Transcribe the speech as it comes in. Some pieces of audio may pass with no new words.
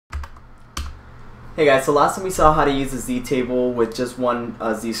Hey guys, so last time we saw how to use the z-table with just one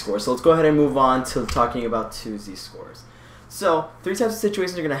z-score. So let's go ahead and move on to talking about two z-scores. So, three types of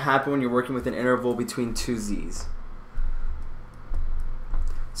situations are going to happen when you're working with an interval between two z's.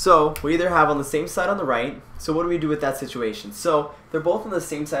 So, we either have on the same side on the right, so what do we do with that situation? So, they're both on the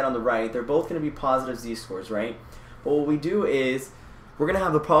same side on the right, they're both going to be positive z-scores, right? But what we do is, we're going to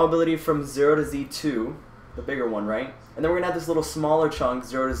have the probability from 0 to z2, the bigger one, right? And then we're going to have this little smaller chunk,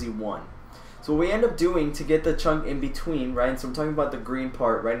 0 to z1. So what we end up doing to get the chunk in between, right, so I'm talking about the green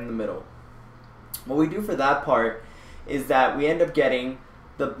part right in the middle. What we do for that part is that we end up getting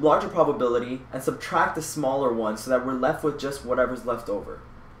the larger probability and subtract the smaller one so that we're left with just whatever's left over.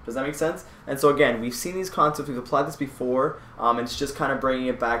 Does that make sense? And so again, we've seen these concepts, we've applied this before, and it's just kind of bringing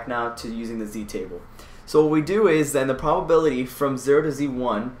it back now to using the z-table. So what we do is then the probability from 0 to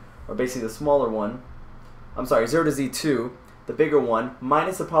z1, or basically the smaller one, 0 to z2, the bigger one,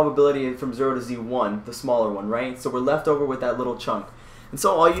 minus the probability from 0 to z1, the smaller one, right? So we're left over with that little chunk. And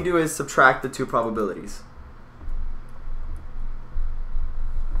so all you do is subtract the two probabilities.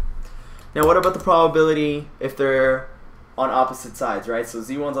 Now what about the probability if they're on opposite sides, right? So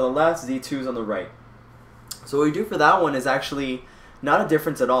z1's on the left, z2's on the right. So what we do for that one is actually not a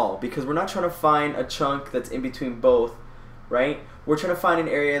difference at all, because we're not trying to find a chunk that's in between both, right? We're trying to find an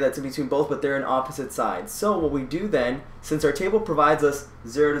area that's in between both, but they're on opposite sides. So what we do then, since our table provides us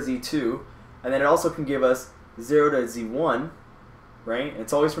 0 to z2, and then it also can give us 0 to z1, right?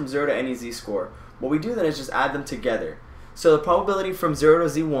 It's always from 0 to any z-score. What we do then is just add them together. So the probability from 0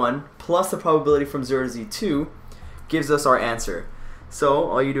 to z1 plus the probability from 0 to z2 gives us our answer. So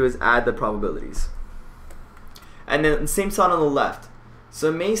all you do is add the probabilities. And then the same sign on the left. So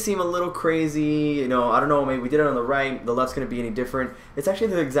it may seem a little crazy, you know, I don't know, maybe we did it on the right, the left's going to be any different. It's actually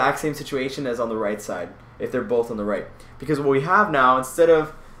the exact same situation as on the right side, if they're both on the right. Because what we have now, instead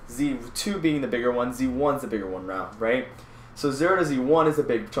of z2 being the bigger one, z1's the bigger one now, right? So 0 to z1 is a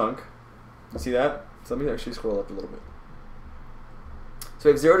big chunk. You see that? So let me actually scroll up a little bit. So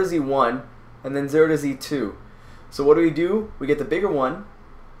we have 0 to z1, and then 0 to z2. So what do? We get the bigger one,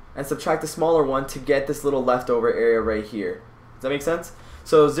 and subtract the smaller one to get this little leftover area right here. Does that make sense?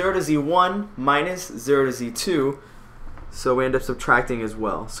 So 0 to z1 minus 0 to z2, so we end up subtracting as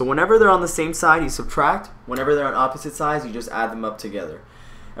well. So whenever they're on the same side, you subtract. Whenever they're on opposite sides, you just add them up together.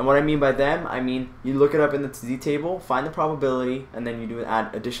 And what I mean by them, I mean you look it up in the z-table, find the probability, and then you do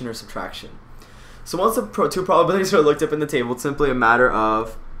add addition or subtraction. So once the two probabilities are looked up in the table, it's simply a matter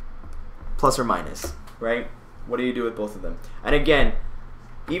of plus or minus, right? What do you do with both of them? And again,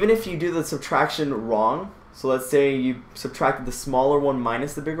 even if you do the subtraction wrong, so let's say you subtracted the smaller one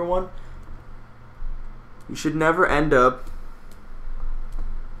minus the bigger one, you should never end up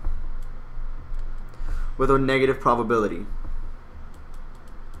with a negative probability.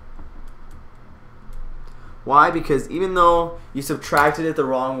 Why? Because even though you subtracted it the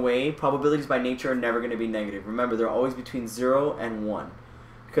wrong way, probabilities by nature are never going to be negative. Remember, they're always between 0 and 1.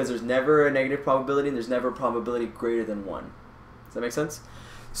 Because there's never a negative probability and there's never a probability greater than 1. Does that make sense?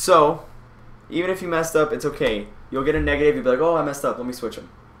 So, even if you messed up, it's okay. You'll get a negative, you'll be like, oh, I messed up, let me switch them.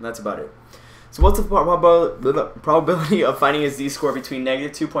 And that's about it. So what's the probability of finding a z-score between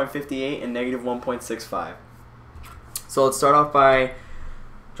negative 2.58 and negative 1.65? So let's start off by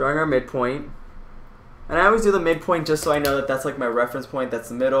drawing our midpoint. And I always do the midpoint just so I know that that's like my reference point, that's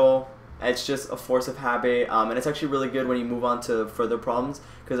the middle. It's just a force of habit, and it's actually really good when you move on to further problems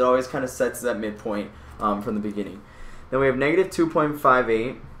because it always kind of sets that midpoint from the beginning. Then we have negative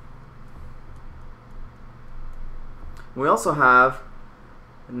 2.58. We also have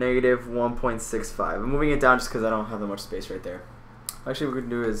negative 1.65. I'm moving it down just because I don't have that much space right there. Actually, what we can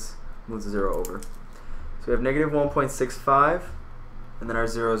do is move the 0 over. So we have negative 1.65, and then our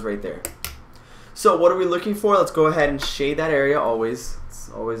 0 is right there. So what are we looking for? Let's go ahead and shade that area always. Let's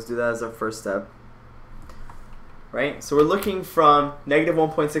always do that as our first step. Right? So we're looking from negative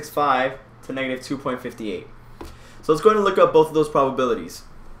 1.65 to negative 2.58. So let's go ahead and look up both of those probabilities.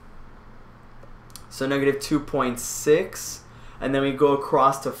 So negative 2.6, and then we go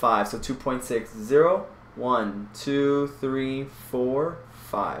across to 5. So 2.6, 0, 1, 2, 3, 4,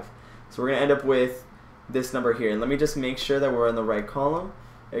 5. So we're going to end up with this number here. And let me just make sure that we're in the right column.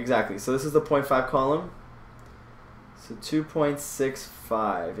 Exactly. So this is the 0.5 column. So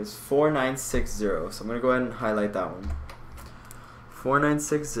 2.65 is 4960. So I'm going to go ahead and highlight that one.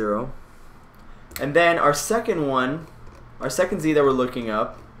 4960. And then our second one, our second z that we're looking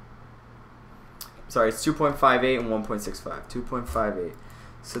up, sorry, it's 2.58 and 1.65. 2.58.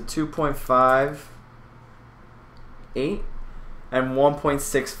 So 2.58 and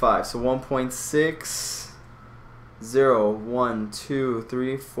 1.65. So 1.6, 0, 1, 2,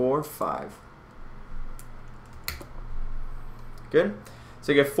 3, 4, 5. Good?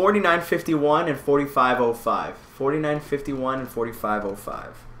 So you get 4951 and 4505. 4951 and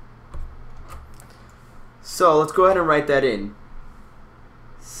 4505. So let's go ahead and write that in.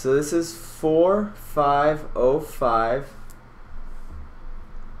 So this is 4505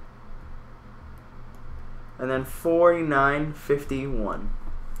 and then 4951.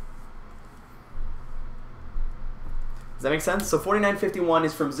 Does that make sense? So 4951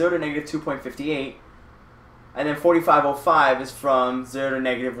 is from 0 to negative 2.58, and then 4505 is from 0 to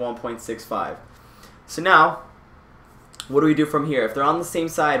negative 1.65. So now, what do we do from here? If they're on the same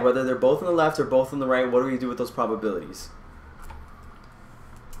side, whether they're both on the left or both on the right, what do we do with those probabilities?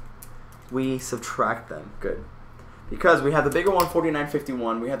 We subtract them. Good. Because we have the bigger one,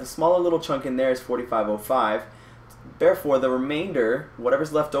 4951. We have the smaller little chunk in there is 4505. Therefore, the remainder,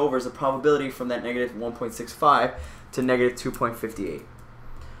 whatever's left over, is the probability from that negative 1.65 to negative 2.58.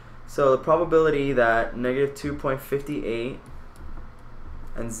 So the probability that negative 2.58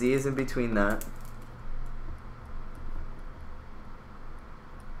 and z is in between that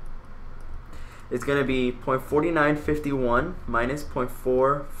is going to be 0.4951 minus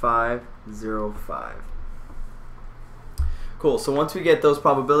 0.4505. Cool. So once we get those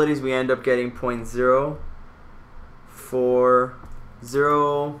probabilities, we end up getting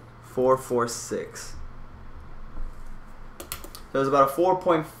 0.0446. So there's about a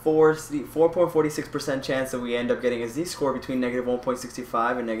 4.46% chance that we end up getting a z-score between negative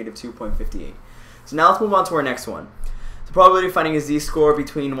 1.65 and negative 2.58. So now let's move on to our next one. The probability of finding a z-score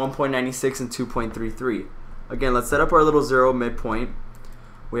between 1.96 and 2.33. Again, let's set up our little zero midpoint.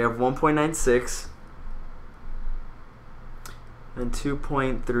 We have 1.96 and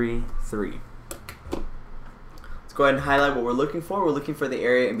 2.33. Let's go ahead and highlight what we're looking for. We're looking for the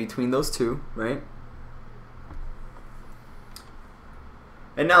area in between those two, right?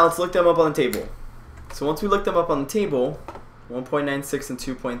 And now let's look them up on the table. So once we look them up on the table, 1.96 and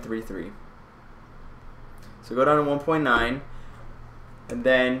 2.33. So go down to 1.9 and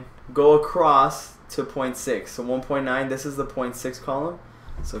then go across to 0.6. So 1.9, this is the 0.6 column.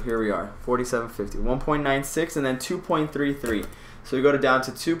 So here we are, 4750. 1.96 and then 2.33. So we go down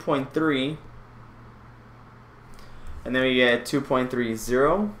to 2.3 and then we get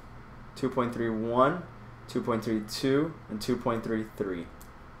 2.30, 2.31, 2.32, and 2.33.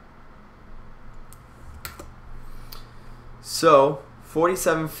 So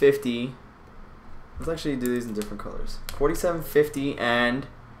 4750, let's actually do these in different colors. 4750 and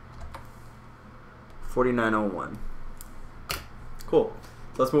 4901. Cool.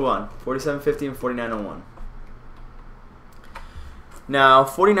 So let's move on. 4750 and 4901. Now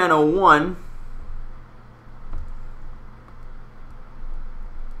 4901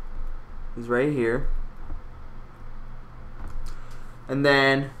 is right here. And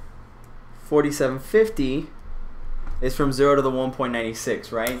then 4750 is from 0 to the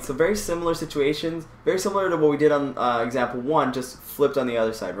 1.96, right? So very similar situations, very similar to what we did on example 1, just flipped on the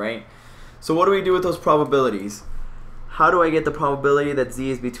other side, right? So what do we do with those probabilities? How do I get the probability that z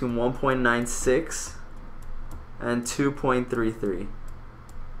is between 1.96 and 2.33?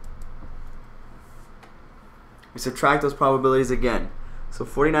 We subtract those probabilities again. So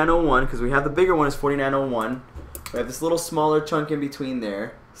 4901, because we have the bigger one is 4901. We have this little smaller chunk in between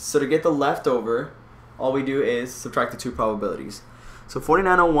there. So to get the leftover, all we do is subtract the two probabilities. So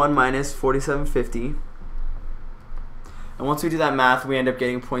 4901 minus 4750. And once we do that math, we end up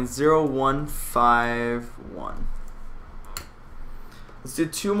getting 0.0151. Let's do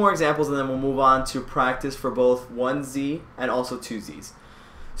two more examples and then we'll move on to practice for both 1z and also 2z's.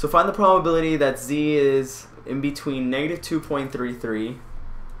 So find the probability that z is in between negative 2.33.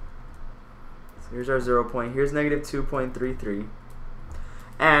 So here's our 0 point. Here's negative 2.33.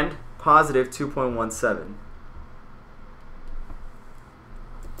 And positive 2.17.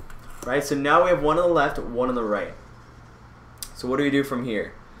 Right, so now we have one on the left, one on the right. So what do we do from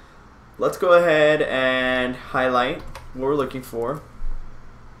here? Let's go ahead and highlight what we're looking for.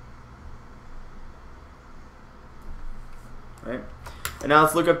 Right? And now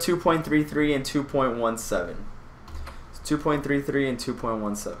let's look up 2.33 and 2.17. So 2.33 and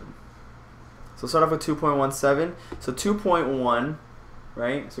 2.17. So start off with 2.17. So 2.1,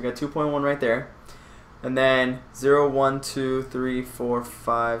 right? So we got 2.1 right there. And then 0, 1, 2, 3, 4,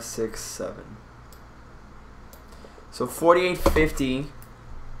 5, 6, 7. So 4850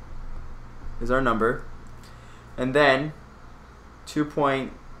 is our number. And then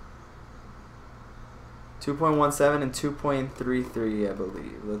 2.17 and 2.33, I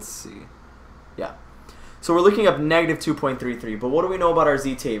believe. Let's see. Yeah. So we're looking up negative 2.33. But what do we know about our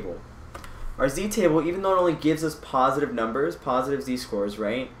z-table? Our z-table, even though it only gives us positive numbers, positive z-scores,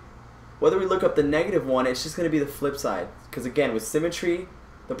 right? whether we look up the negative one, it's just going to be the flip side. Because again, with symmetry,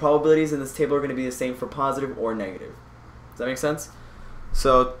 the probabilities in this table are going to be the same for positive or negative. Does that make sense?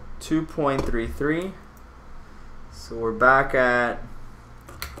 So 2.33. So we're back at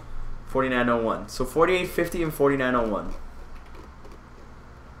 4901. So 4850 and 4901.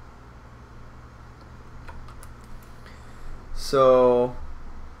 So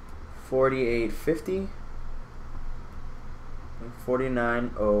 4850 and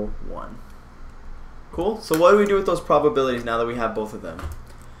 4901. Cool. So what do we do with those probabilities now that we have both of them?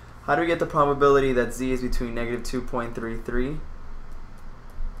 How do we get the probability that z is between negative 2.33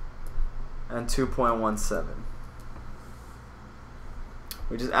 and 2.17?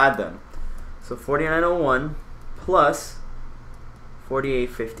 We just add them. So 4901 plus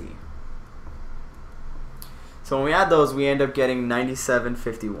 4850. So when we add those, we end up getting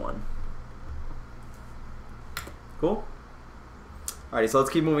 9751. Cool? Alrighty, so let's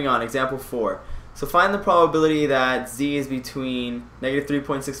keep moving on. Example 4. So find the probability that z is between negative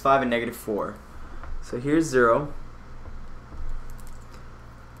 3.65 and negative 4. So here's 0.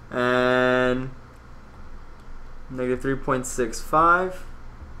 And negative 3.65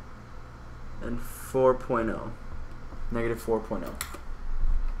 and 4.0. Negative 4.0.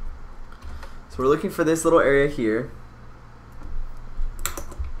 So we're looking for this little area here,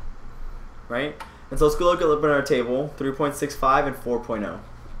 right? And so let's go look at our table, 3.65 and 4.0.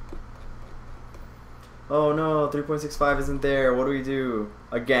 Oh no, 3.65 isn't there. What do we do?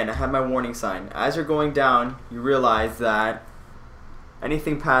 Again, I have my warning sign. As you're going down, you realize that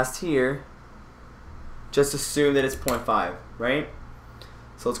anything past here, just assume that it's 0.5, right?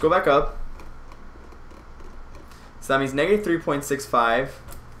 So let's go back up. So that means negative 3.65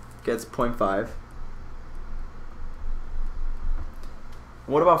 gets 0.5.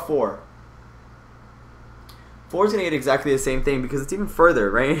 What about 4? 4 is going to get exactly the same thing because it's even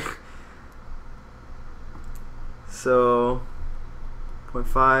further, right? So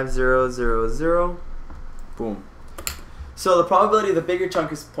 0.5000. Boom. So the probability of the bigger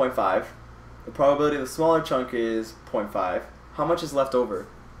chunk is 0.5. The probability of the smaller chunk is 0.5. How much is left over?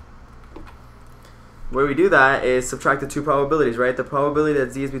 The way we do that is subtract the two probabilities, right? The probability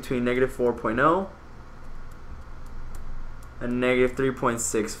that z is between negative 4.0 and negative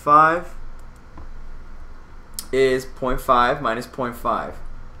 3.65 is 0.5 minus 0.5.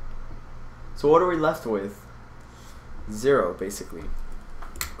 So what are we left with? 0, basically.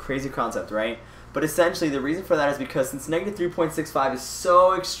 Crazy concept, right? But essentially, the reason for that is because since negative 3.65 is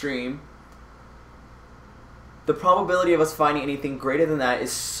so extreme, the probability of us finding anything greater than that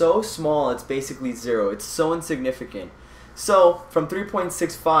is so small, it's basically 0. It's so insignificant. So from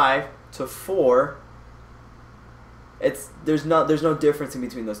 3.65 to 4, there's no difference in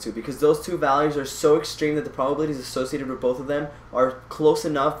between those two because those two values are so extreme that the probabilities associated with both of them are close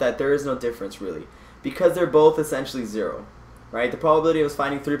enough that there is no difference really, because they're both essentially 0, right? The probability of us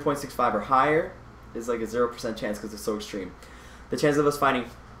finding 3.65 or higher is like a 0% chance because it's so extreme. The chance of us finding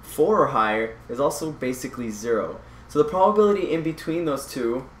 4 or higher is also basically 0. So the probability in between those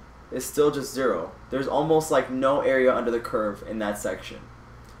two is still just 0. There's almost like no area under the curve in that section.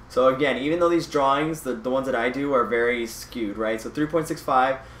 So again, even though these drawings, the ones that I do, are very skewed, right? So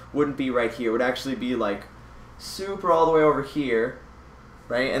 3.65 wouldn't be right here. It would actually be like super all the way over here,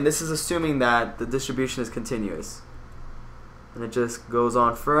 right? And this is assuming that the distribution is continuous. And it just goes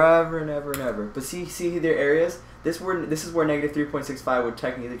on forever and ever and ever. But see their areas? This is where negative 3.65 would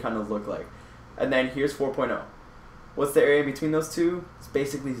technically kind of look like. And then here's 4.0. What's the area between those two? It's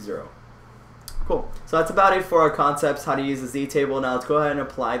basically 0. Cool. So that's about it for our concepts, how to use the z-table. Now let's go ahead and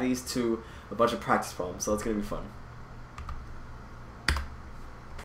apply these to a bunch of practice problems. So it's going to be fun.